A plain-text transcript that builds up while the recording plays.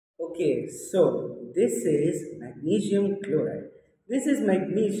Okay, so this is magnesium chloride. This is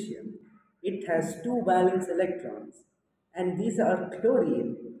magnesium. It has two valence electrons. And these are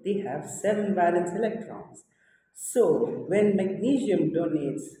chlorine. They have seven valence electrons. So when magnesium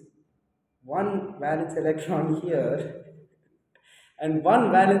donates one valence electron here and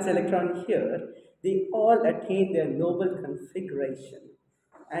one valence electron here, they all attain their noble configuration.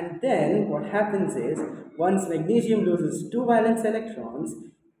 And then what happens is, once magnesium loses two valence electrons,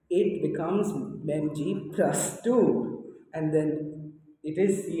 it becomes Mg plus 2, and then it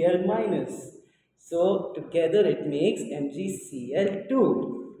is Cl minus. So together it makes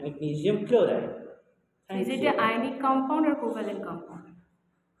MgCl2, magnesium chloride. So is Thank it you. an ionic compound or covalent compound?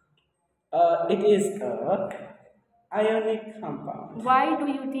 It is a ionic compound Why do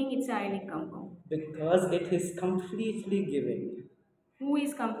you think it's an ionic compound? because it is completely giving Who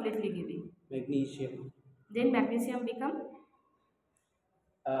is completely giving? magnesium. Then magnesium become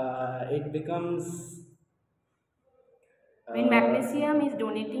It becomes when uh, magnesium is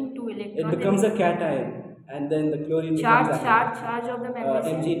donating two it electrons, becomes then a cation, and then the chlorine becomes charge of the Mg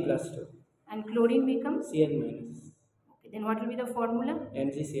magnesium plus 2, and chlorine becomes. Cl minus, Okay, then what will be the formula?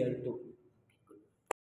 MgCl2.